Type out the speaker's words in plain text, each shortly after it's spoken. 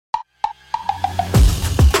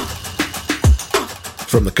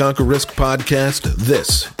From the Conquer Risk podcast,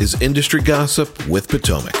 this is Industry Gossip with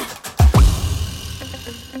Potomac.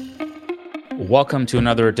 Welcome to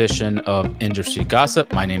another edition of Industry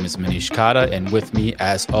Gossip. My name is Manish Kata, and with me,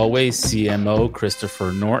 as always, CMO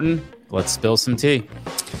Christopher Norton. Let's spill some tea.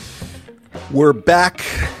 We're back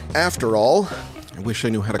after all. I wish I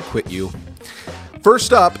knew how to quit you.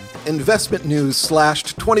 First up, investment news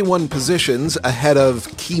slashed 21 positions ahead of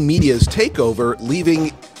Key Media's takeover,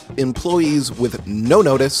 leaving employees with no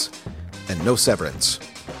notice and no severance.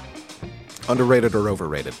 Underrated or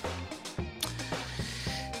overrated?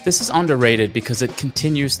 This is underrated because it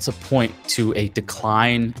continues to point to a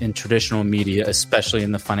decline in traditional media, especially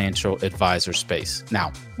in the financial advisor space.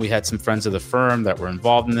 Now, we had some friends of the firm that were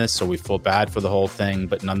involved in this, so we feel bad for the whole thing.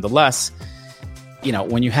 But nonetheless, you know,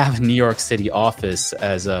 when you have a New York City office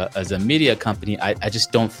as a media company, I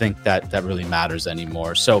just don't think that really matters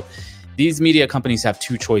anymore. So these media companies have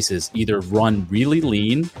two choices: either run really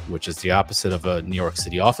lean, which is the opposite of a New York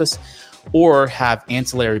City office, or have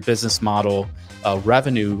ancillary business model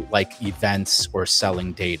revenue like events or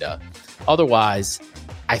selling data. Otherwise,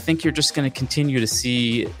 I think you're just going to continue to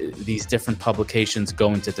see these different publications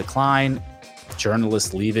go into decline,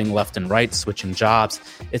 journalists leaving left and right, switching jobs.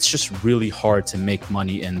 It's just really hard to make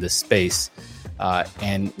money in this space.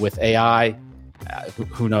 And with AI,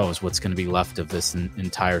 who knows what's going to be left of this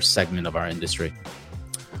entire segment of our industry.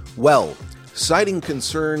 Well, citing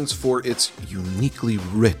concerns for its uniquely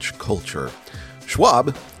rich culture,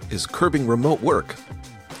 Schwab is curbing remote work.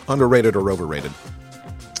 Underrated or overrated?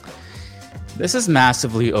 This is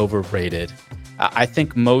massively overrated. I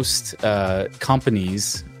think most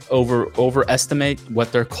companies overestimate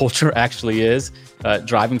what their culture actually is.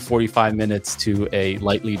 Driving 45 minutes to a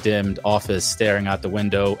lightly dimmed office, staring out the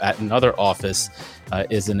window at another office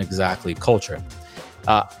isn't exactly culture.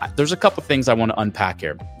 There's a couple things I want to unpack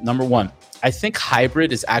here. Number one, I think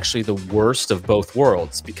hybrid is actually the worst of both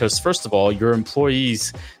worlds because, first of all, your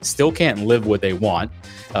employees still can't live where they want.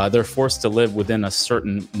 They're forced to live within a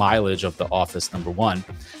certain mileage of the office, number one.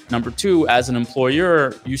 Number two, as an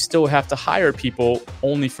employer, you still have to hire people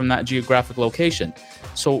only from that geographic location.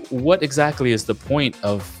 So what exactly is the point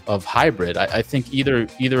of hybrid? I think either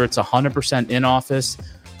it's 100% in office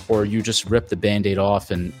or you just rip the Band-Aid off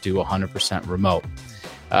and do 100% remote.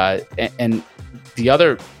 And the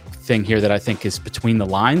other thing here that I think is between the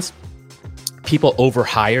lines, people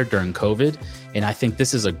overhired during COVID. And I think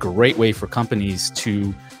this is a great way for companies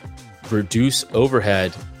to reduce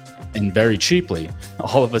overhead and very cheaply.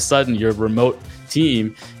 All of a sudden, your remote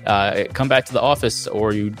team come back to the office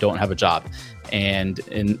or you don't have a job. And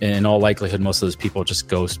in all likelihood, most of those people just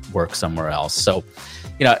go work somewhere else. So,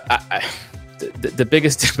 you know, the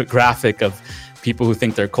biggest demographic of people who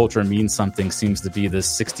think their culture means something seems to be the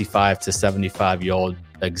 65 to 75-year-old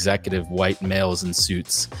executive white males in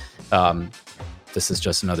suits. This is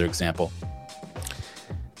just another example.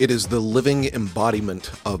 It is the living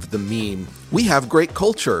embodiment of the meme. We have great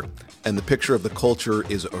culture, and the picture of the culture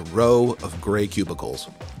is a row of gray cubicles.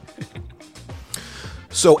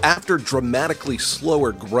 So after dramatically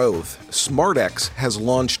slower growth, SmartX has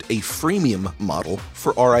launched a freemium model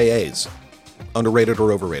for RIAs. Underrated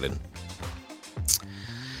or overrated?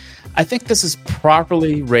 I think this is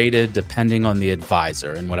properly rated depending on the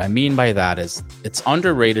advisor. And what I mean by that is it's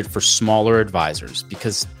underrated for smaller advisors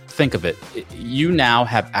because think of it, you now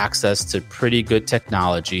have access to pretty good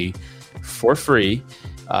technology for free.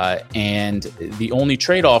 And the only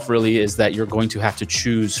trade-off really is that you're going to have to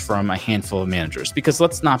choose from a handful of managers, because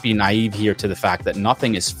let's not be naive here to the fact that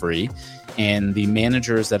nothing is free. And the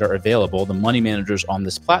managers that are available, the money managers on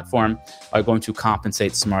this platform, are going to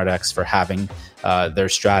compensate SmartX for having their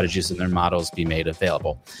strategies and their models be made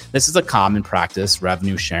available. This is a common practice,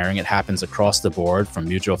 revenue sharing. It happens across the board from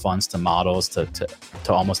mutual funds to models to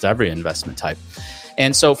almost every investment type.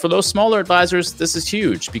 And so for those smaller advisors, this is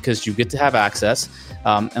huge because you get to have access.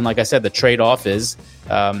 And like I said, the trade-off is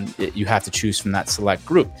you have to choose from that select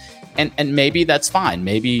group. And maybe that's fine.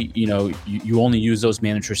 Maybe, you know, you only use those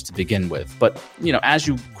managers to begin with. But, you know, as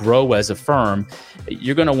you grow as a firm,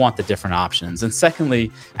 you're going to want the different options. And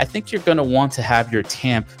secondly, I think you're going to want to have your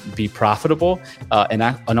TAMP be profitable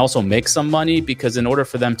and also make some money, because in order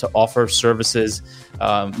for them to offer services,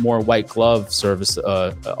 more white glove service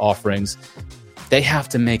offerings, they have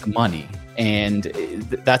to make money. And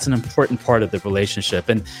that's an important part of the relationship.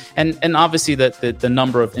 And obviously the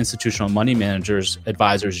number of institutional money managers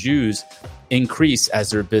advisors use increase as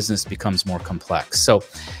their business becomes more complex. So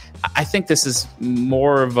I think this is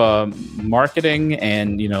more of a marketing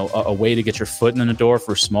and, you know, a way to get your foot in the door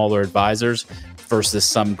for smaller advisors versus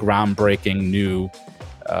some groundbreaking new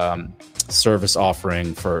service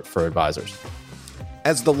offering for advisors.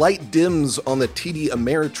 As the light dims on the TD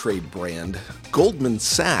Ameritrade brand, Goldman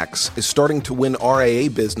Sachs is starting to win RIA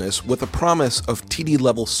business with a promise of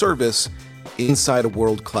TD-level service inside a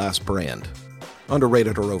world-class brand.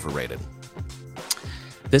 Underrated or overrated?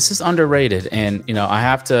 This is underrated, and I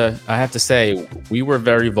have to say we were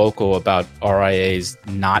very vocal about RIAs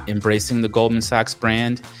not embracing the Goldman Sachs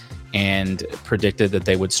brand and predicted that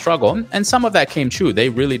they would struggle, and some of that came true. They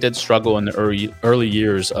really did struggle in the early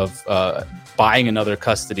years of buying another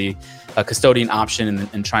custodian option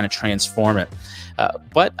and trying to transform it.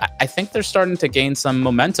 But I think they're starting to gain some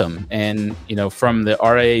momentum, and from the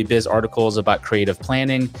RIA Biz articles about creative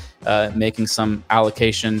planning, making some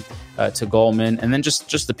allocation to Goldman, and then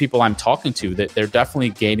just the people I'm talking to, that they're definitely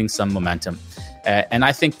gaining some momentum. And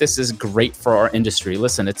I think this is great for our industry.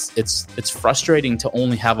 Listen, it's frustrating to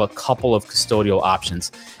only have a couple of custodial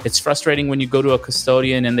options. It's frustrating when you go to a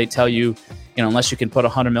custodian and they tell you, unless you can put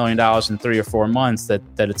 $100 million in 3 or 4 months, that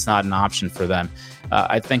it's not an option for them.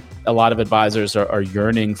 I think a lot of advisors are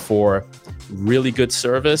yearning for really good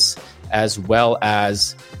service, as well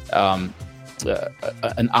as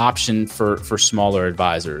an option for smaller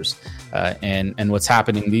advisors. And what's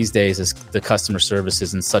happening these days is the customer service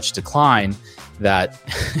is in such decline that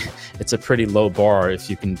it's a pretty low bar. If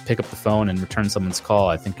you can pick up the phone and return someone's call,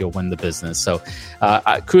 I think you'll win the business. So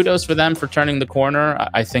kudos for them for turning the corner.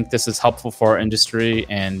 I think this is helpful for our industry,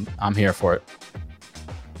 and I'm here for it.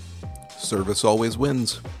 Service always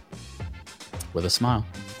wins. With a smile.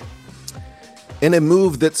 In a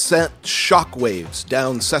move that sent shockwaves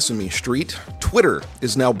down Sesame Street, Twitter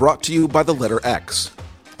is now brought to you by the letter X.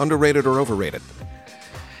 Underrated or overrated?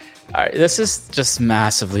 All right, this is just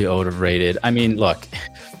massively overrated. I mean, look,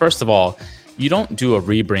 first of all, you don't do a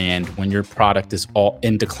rebrand when your product is all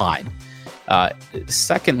in decline.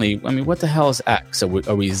 Secondly, I mean, what the hell is X? Are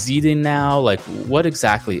we Zing now? Like, what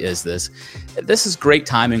exactly is this? This is great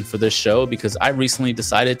timing for this show because I recently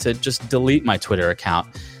decided to just delete my Twitter account.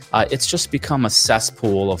 It's just become a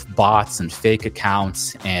cesspool of bots and fake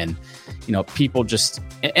accounts, and people just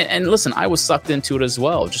and listen, I was sucked into it as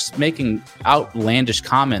well, just making outlandish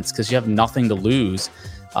comments because you have nothing to lose.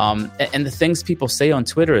 And the things people say on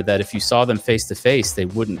Twitter that if you saw them face to face, they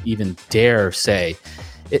wouldn't even dare say.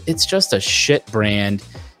 It's just a shit brand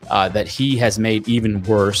that he has made even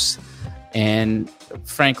worse. And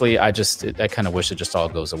frankly, I kind of wish it just all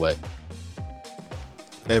goes away.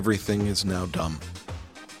 Everything is now dumb.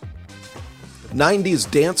 90s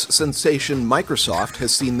dance sensation Microsoft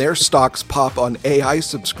has seen their stocks pop on AI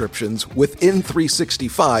subscriptions within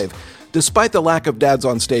 365, despite the lack of dads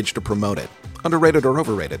on stage to promote it. Underrated or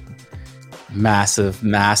overrated?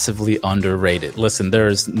 Massively underrated. Listen, there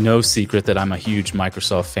is no secret that I'm a huge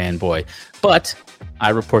Microsoft fanboy, but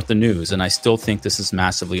I report the news, and I still think this is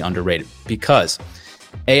massively underrated because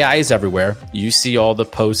AI is everywhere. You see all the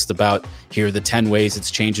posts about here are the 10 ways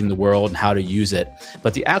it's changing the world and how to use it.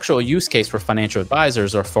 But the actual use case for financial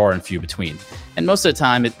advisors are far and few between. And most of the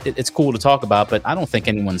time, it's cool to talk about, but I don't think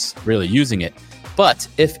anyone's really using it. But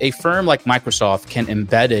if a firm like Microsoft can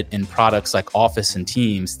embed it in products like Office and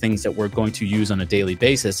Teams, things that we're going to use on a daily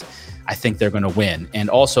basis, I think they're going to win. And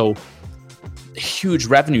also, huge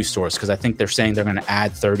revenue source, because I think they're saying they're going to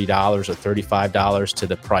add $30 or $35 to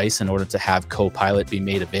the price in order to have Copilot be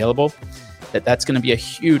made available. That's going to be a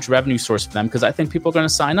huge revenue source for them, because I think people are going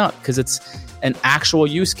to sign up because it's an actual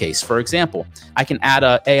use case. For example, I can add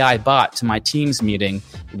an AI bot to my Teams meeting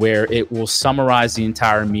where it will summarize the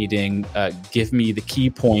entire meeting, give me the key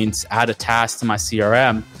points, add a task to my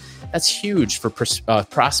CRM. That's huge for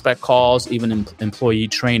prospect calls, even employee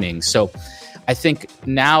training. So I think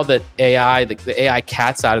now that AI, the AI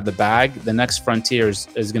cat's out of the bag, the next frontier is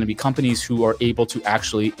going to be companies who are able to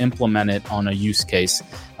actually implement it on a use case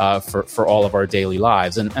for all of our daily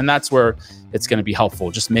lives. And that's where it's going to be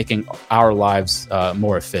helpful, just making our lives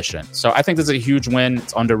more efficient. So I think this is a huge win.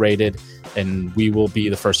 It's underrated, and we will be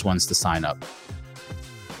the first ones to sign up.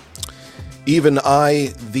 Even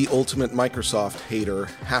I, the ultimate Microsoft hater,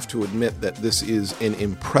 have to admit that this is an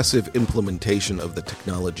impressive implementation of the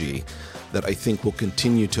technology that I think will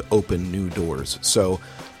continue to open new doors. So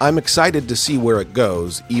I'm excited to see where it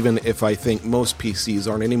goes, even if I think most PCs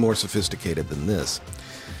aren't any more sophisticated than this.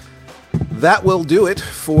 That will do it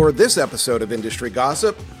for this episode of Industry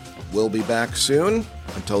Gossip. We'll be back soon.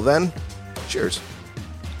 Until then, cheers.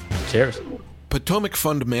 Cheers. Potomac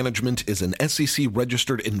Fund Management is an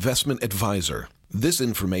SEC-registered investment advisor. This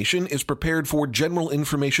information is prepared for general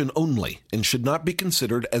information only and should not be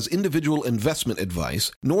considered as individual investment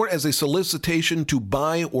advice, nor as a solicitation to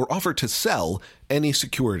buy or offer to sell any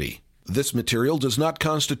security. This material does not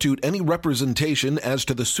constitute any representation as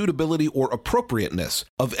to the suitability or appropriateness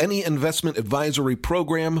of any investment advisory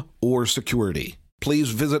program or security. Please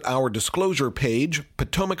visit our disclosure page,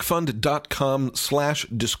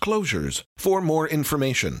 potomacfund.com/disclosures, for more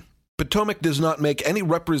information. Potomac does not make any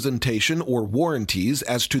representation or warranties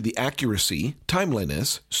as to the accuracy,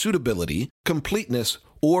 timeliness, suitability, completeness,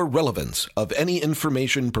 or relevance of any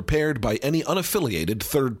information prepared by any unaffiliated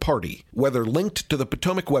third party, whether linked to the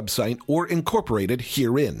Potomac website or incorporated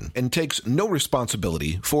herein, and takes no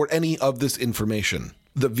responsibility for any of this information.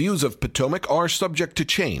 The views of Potomac are subject to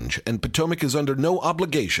change, and Potomac is under no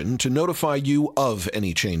obligation to notify you of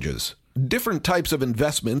any changes. Different types of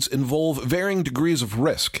investments involve varying degrees of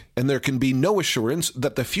risk, and there can be no assurance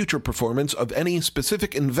that the future performance of any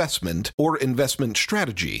specific investment or investment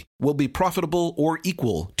strategy will be profitable or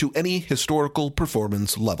equal to any historical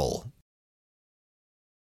performance level.